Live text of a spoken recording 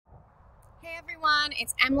Everyone,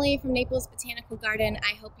 it's Emily from Naples Botanical Garden.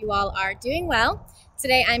 I hope you all are doing well.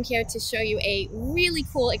 Today I'm here to show you a really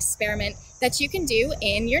cool experiment that you can do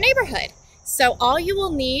in your neighborhood. So all you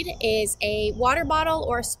will need is a water bottle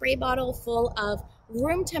or a spray bottle full of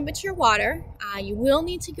room temperature water. You will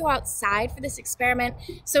need to go outside for this experiment,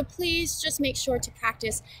 so please just make sure to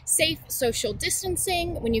practice safe social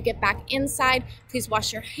distancing. When you get back inside, please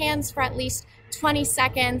wash your hands for at least 20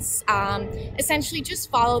 seconds. Essentially just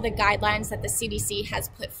follow the guidelines that the CDC has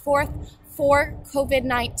put forth for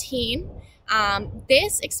COVID-19.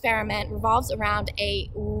 This experiment revolves around a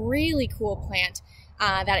really cool plant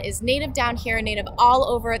that is native down here, native all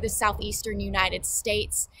over the southeastern United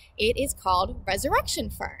States. It is called resurrection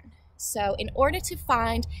fern. So in order to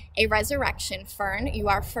find a resurrection fern, you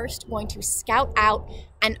are first going to scout out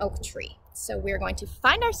an oak tree. So we're going to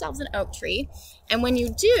find ourselves an oak tree, and when you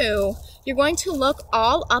do, you're going to look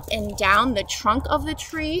all up and down the trunk of the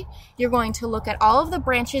tree. You're going to look at all of the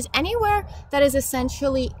branches, anywhere that is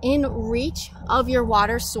essentially in reach of your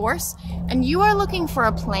water source, and you are looking for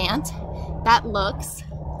a plant that looks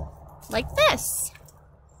like this.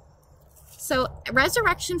 So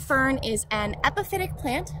resurrection fern is an epiphytic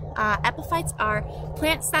plant. Epiphytes are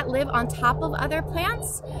plants that live on top of other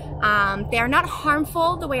plants. They are not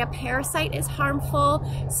harmful the way a parasite is harmful.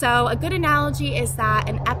 So a good analogy is that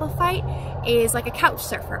an epiphyte is like a couch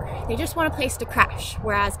surfer. They just want a place to crash,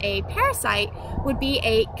 whereas a parasite would be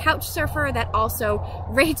a couch surfer that also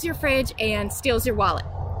raids your fridge and steals your wallet.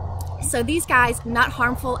 So these guys, not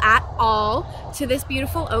harmful at all to this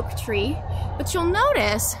beautiful oak tree, but you'll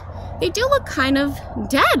notice they do look kind of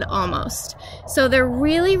dead almost. So they're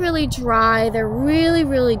really, really dry, they're really,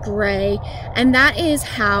 really gray, and that is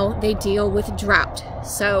how they deal with drought.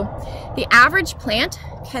 So the average plant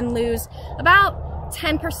can lose about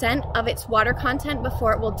 10% of its water content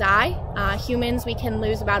before it will die. Humans, we can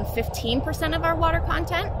lose about 15% of our water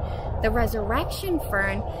content. The resurrection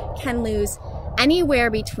fern can lose anywhere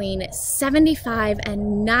between 75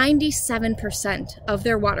 and 97% of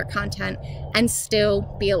their water content and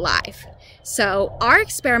still be alive. So our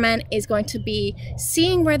experiment is going to be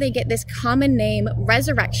seeing where they get this common name,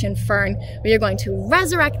 resurrection fern. We are going to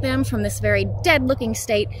resurrect them from this very dead looking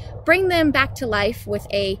state, bring them back to life with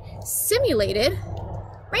a simulated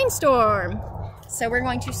rainstorm. So we're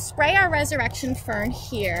going to spray our resurrection fern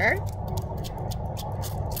here.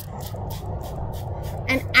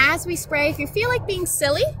 And as we spray, if you feel like being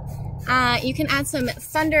silly, you can add some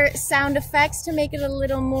thunder sound effects to make it a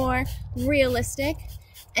little more realistic.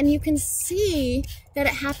 And you can see that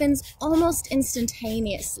it happens almost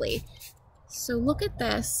instantaneously. So look at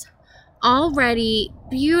this. Already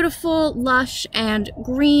beautiful, lush, and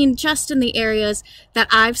green just in the areas that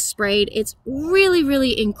I've sprayed. It's really,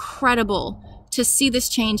 really incredible to see this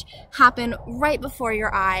change happen right before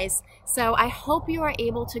your eyes. So I hope you are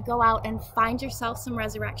able to go out and find yourself some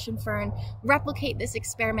resurrection fern, replicate this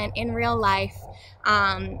experiment in real life,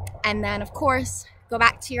 and then of course, go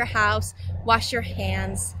back to your house, wash your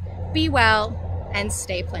hands, be well, and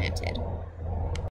stay planted.